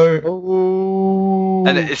 No. Ooh.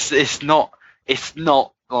 And it's not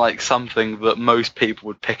like something that most people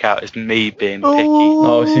would pick out as me being picky.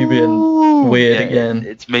 Oh, so you being weird again.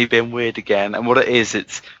 It's me being weird again. And what it is,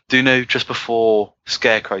 do you know just before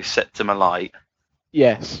Scarecrow sets him alight?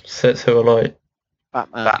 Yes. Sets who alight?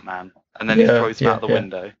 Batman. And then he throws him out the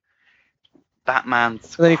window.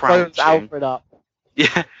 Batman's and then he crouching. throws Alfred up.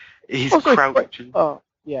 Yeah, he's crouching. Oh,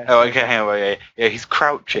 yeah. Oh, okay, hang on, yeah, he's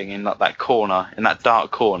crouching in that corner, in that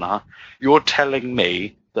dark corner. You're telling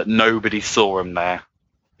me that nobody saw him there?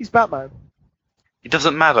 He's Batman. It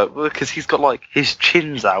doesn't matter because he's got like his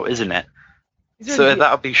chin's out, isn't it? So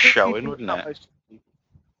that would be showing, wouldn't it?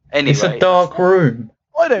 Anyway, It's a dark room.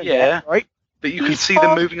 I don't Yeah. get, right? but you can He's see them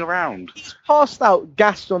fast. moving around. He's passed out,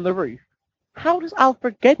 gassed on the roof. How does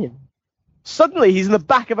Alfred get him? Suddenly, he's in the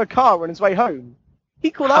back of a car on his way home.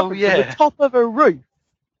 He called Oh, Alfred from yeah. the top of a roof.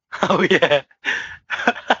 Oh yeah.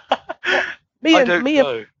 Me I and don't me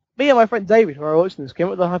know. and my friend David, who are watching this, came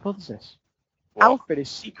up with a hypothesis. What? Alfred is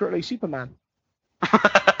secretly Superman.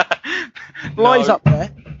 Flies No. up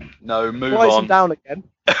there, No, move flies him on. down again.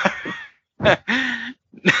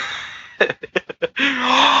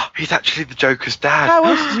 He's actually the Joker's dad. How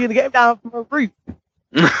else is he going to get him down from a roof?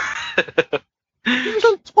 He was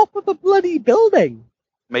on top of a bloody building.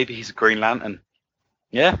 Maybe he's a Green Lantern.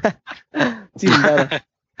 Yeah. It's even better.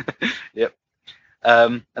 Yep.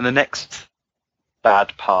 And the next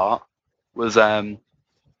bad part was, do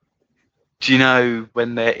you know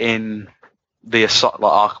when they're in the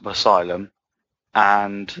Arkham Asylum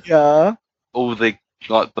and Yeah. all the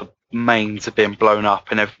the mains have been blown up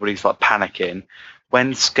and everybody's like panicking?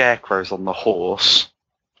 When Scarecrow's on the horse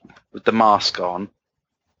with the mask on,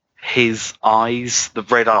 his eyes, the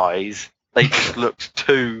red eyes, they just looked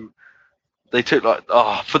too. They took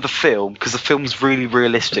for the film, because the film's really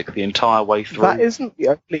realistic the entire way through. That isn't the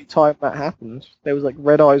only time that happened. There was like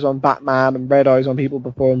red eyes on Batman and red eyes on people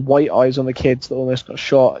before, and white eyes on the kids that almost got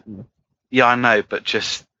shot. And Yeah, I know, but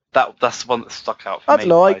just that's the one that stuck out for I me. don't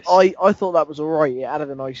know. guys. I thought that was alright. It added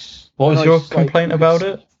a nice. What was a your nice, complaint about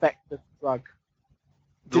it? Effective drug.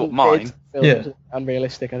 What, mine? Yeah.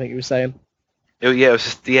 Unrealistic. I think you were saying. It was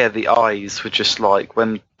just the eyes were just like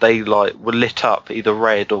when they were lit up either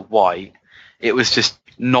red or white. It was just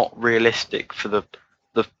not realistic for the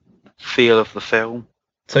feel of the film.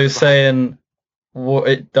 So you're saying what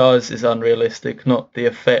it does is unrealistic, not the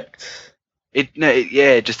effects.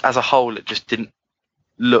 Just as a whole, it just didn't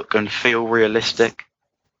look and feel realistic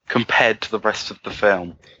compared to the rest of the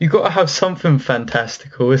film. You got to have something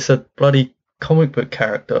fantastical. It's a bloody comic book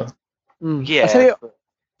character. Yeah. I tell you,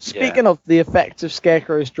 speaking of the effects of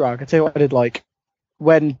Scarecrow's drug, I tell you what I did like.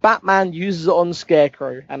 When Batman uses it on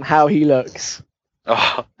Scarecrow and how he looks.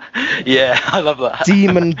 Oh, yeah, I love that.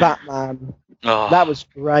 Demon Batman. Oh, That was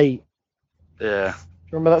great. yeah.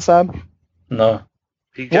 Remember that, Sam? No.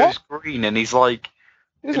 He goes green and he's like,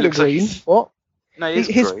 He doesn't It look looks like green. he's- What? no, he's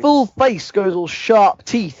His green. full face goes all sharp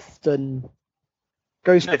teethed and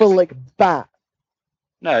goes No, full but- like bat.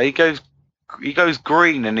 No, he goes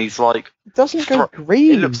green and he's like, It doesn't go Thro-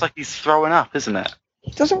 green. it looks like he's throwing up, isn't it?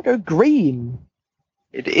 He doesn't go green.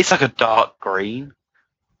 It's like a dark green.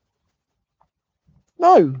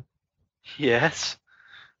 No. Yes.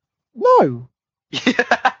 No.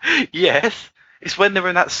 Yes. It's when they're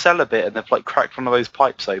in that cellar bit and they've cracked one of those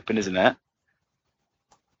pipes open, isn't it?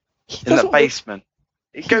 He In that doesn't basement.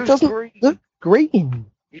 It he goes doesn't green. look green.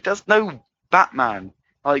 He does no Batman.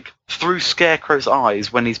 Through Scarecrow's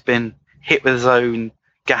eyes when he's been hit with his own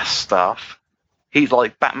gas stuff. He's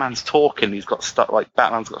Batman's talking, he's got stuff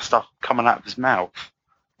Batman's got stuff coming out of his mouth.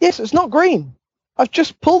 Yes, it's not green. I've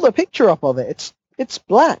just pulled a picture up of it. It's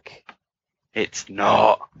black. It's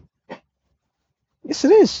not. Yes,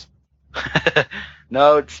 it is.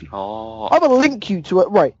 No, it's not. I will link you to it.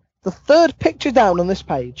 Right. The third picture down on this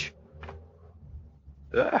page.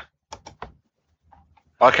 Ugh.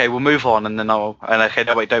 Okay, we'll move on and then no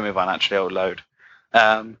wait, don't move on, actually, I'll load.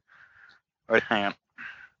 Right, hang on.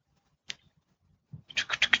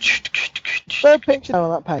 Third picture down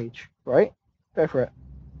on that page. Right? Go for it.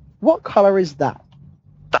 What colour is that?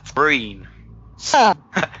 That's green. Sam,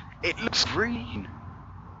 It looks green.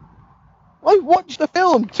 I watched the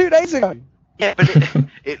film 2 days ago. Yeah, but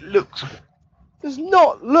it looks... Does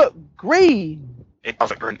not look green. It does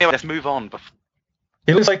look green. Yeah, let's move on.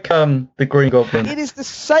 He looks like the Green Goblin. It is the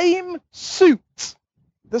same suit.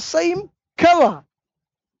 The same colour.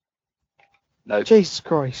 No, Jesus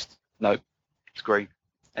Christ. it's green.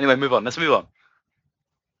 Anyway, move on. Let's move on.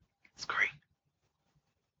 It's green.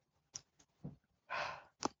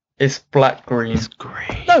 It's black green. It's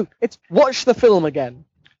green. No, it's watch the film again.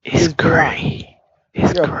 It's It's black. green.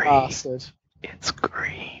 It's You're a green. bastard. It's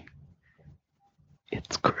green.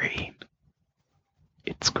 It's green.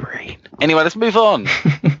 It's green. Anyway, let's move on.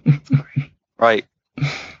 Right.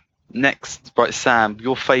 Next, right, Sam,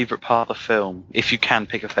 your favourite part of the film, if you can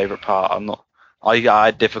pick a favourite part. I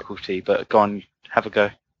had difficulty, but go on, have a go.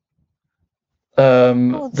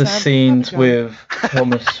 on, The Sam, scenes have a go. with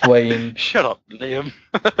Thomas Wayne. Shut up, Liam.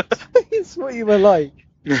 It's what you were like.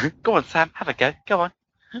 Go on, Sam, have a go. Go on.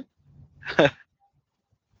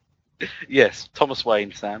 Yes, Thomas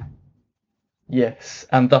Wayne, Sam. Yes,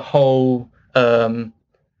 and the whole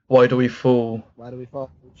Why Do We Fall Why do we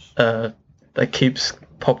fall? that keeps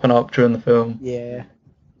popping up during the film. Yeah,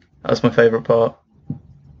 That's my favourite part.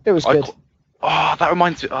 it was good. That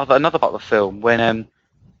reminds me of another part of the film when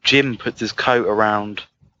Jim puts his coat around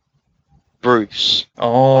Bruce. That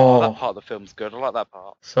Oh, part of the film's good. I like that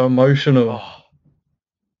part. so emotional. Oh,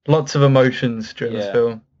 Lots of emotions during this Yeah.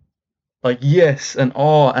 film. Like yes and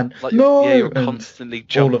and like no. you're and constantly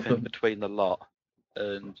all of jumping them. between the lot,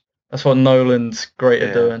 and That's what Nolan's great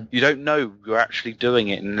at doing. you don't know you're actually doing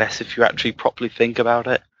it unless if you actually properly think about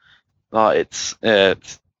it. Like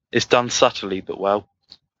it's done subtly but well.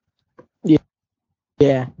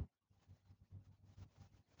 Yeah.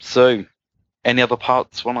 So, any other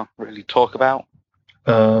parts want to really talk about?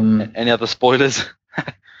 Any other spoilers?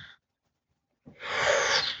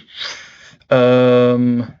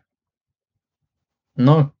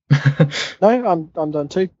 No. No, I'm done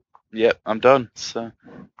too. Yep, I'm done. So,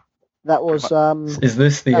 That was Is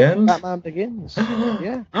this the end? Batman Begins.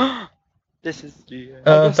 Yeah. this is the.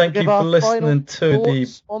 I guess Thank to you give for our listening to the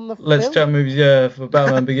Thoughts on the Let's film? Chat Movies, for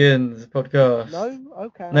Batman Begins podcast. No,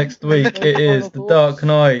 okay. Next week No it is final The Dark thoughts?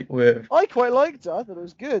 Knight with I quite liked it. I thought it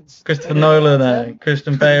was good. Christopher Maybe Nolan out of and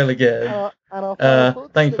Christian Bale 10. again. And our final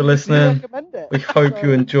thoughts Thank you that for we do listening. recommend it. We hope So,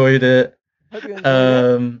 you enjoyed it. hope you enjoyed it.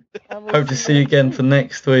 And we'll Hope to see you next again week. for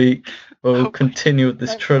next week. Where we'll Oh, continue with this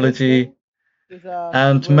Thanks for trilogy. listening. With,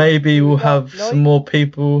 And we'll maybe do we'll The have Dark Knight some more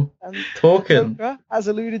people and talking. Joker, as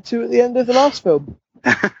alluded to at the end of the last film.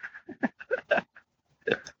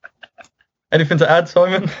 Anything to add,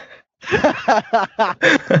 Simon?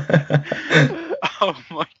 Oh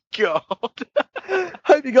my god!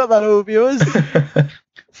 Hope you got that, all viewers.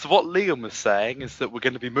 So what Liam was saying is that we're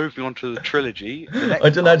going to be moving on to the trilogy. The next I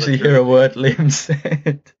didn't part of the actually hear a trilogy. word Liam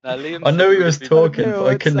said. No, Liam I said know we're he gonna was be- talking, hear but I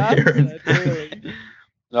what couldn't Sam hear said, anything. really.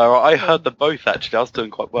 No, I heard them both actually. I was doing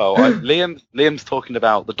quite well. Liam's talking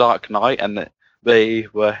about the Dark Knight, and that they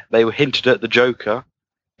were hinted at the Joker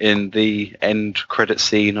in the end credit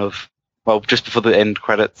scene of just before the end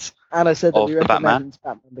credits, And I said that Of we the recommend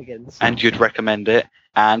Batman Begins. and you'd recommend it.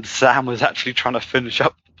 And Sam was actually trying to finish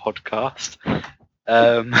up the podcast.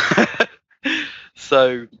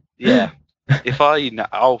 So yeah,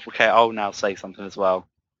 I'll now say something as well.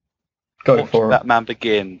 Go Watch for it. Batman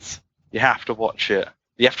Begins. You have to watch it.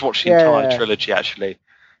 You have to watch the Yeah. entire trilogy. Actually,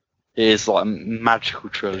 it is like a magical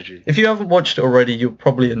trilogy. If you haven't watched it already, you're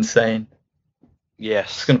probably insane.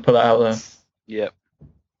 Yes. Just gonna put that out there. Yep.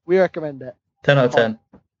 We recommend it. 10 out of 10.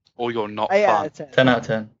 Or you're not 8 out fun. of 10. 10 out of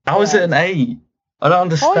 10. How is it an 8? I don't Oh,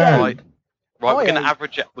 understand. Right. Right. We're Oh, gonna yeah.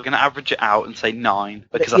 average it. We're gonna average it out and say 9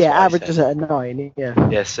 because that's Yeah, what I average said. is at a 9. Yeah.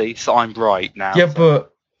 Yeah. See, so I'm right now. Yeah, so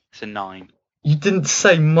but it's a 9. you didn't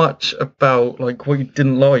say much about like what you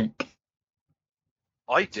didn't like.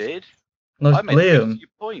 I did. No, I made Liam. a few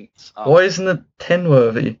points. Why isn't it 10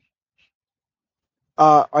 worthy?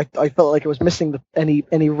 I felt like it was missing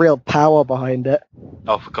any real power behind it.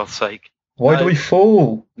 Oh, for God's sake. Why No. do we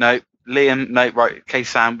fall? No, Liam. No, right. Okay,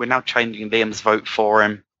 Sam. We're now changing Liam's vote for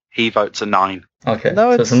him. He votes a 9. Okay,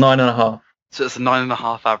 No, so it's a 9.5. So it's a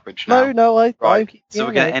 9.5 average now. No, I Right, so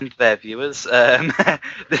we're going to to end there, viewers. This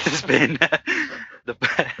has been This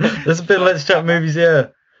has been Let's Chat Movies,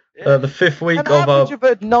 the 5th week An of our... average of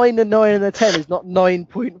a 9 and 9 and a 10 is not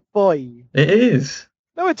 9.5. It is.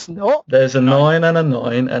 No, it's not. There's a 9 and a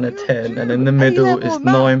 9 and a 10, and in the middle is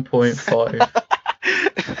A-level maths. 9.5.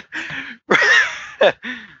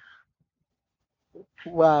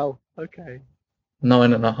 Wow. Okay.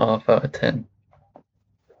 9.5 out of 10.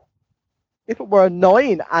 If it were a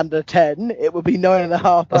 9 and a 10, it would be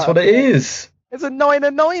 9.5. That's what it is. It's a 9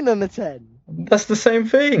 and 9 and a 10. That's the same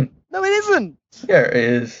thing. No, it isn't. Yeah, it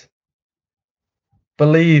is.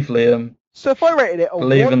 Believe, Liam. So if I rated it a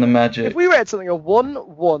Believe 1, in the magic. if we rated something a 1,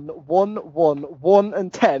 1, 1, 1, 1,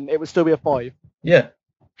 and 10, it would still be a 5. Yeah,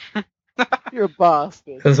 You're a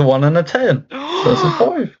bastard. there's a 1 and a 10. So it's a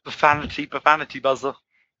 5. Profanity buzzer.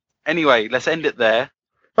 Anyway, let's end it there.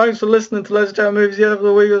 Thanks for listening to Let's Chat Movies, for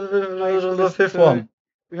the week of the 5th one.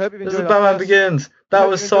 We hope you've This is enjoyed Batman our first- Begins. we That hope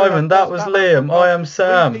was you enjoyed our Simon. That first was Batman Liam. podcast. I am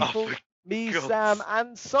Sam. Three people, Oh, me, God. Sam,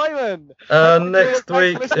 and Simon. Next Thanks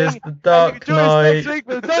week for is listening. The Dark Join us next Knight. week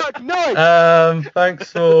for The Dark Knight.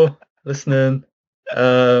 Thanks for listening.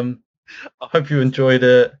 Hope you enjoyed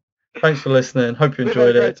it. Thanks for listening. Hope you We've had a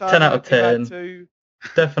enjoyed great it. time. 10 out of Hope you had 10. too.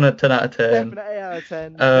 Definite 10 out of 10. Definite 8 out of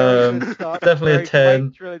 10. Very good start. Definitely a Very 10.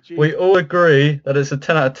 great trilogy. We all agree that it's a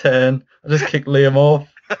 10 out of 10. I just kicked Liam off.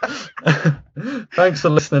 Thanks for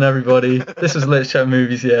listening, everybody. This is Let's Chat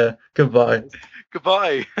Movies, Goodbye.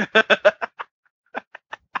 Goodbye.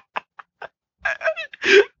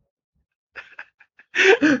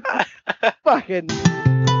 Fucking...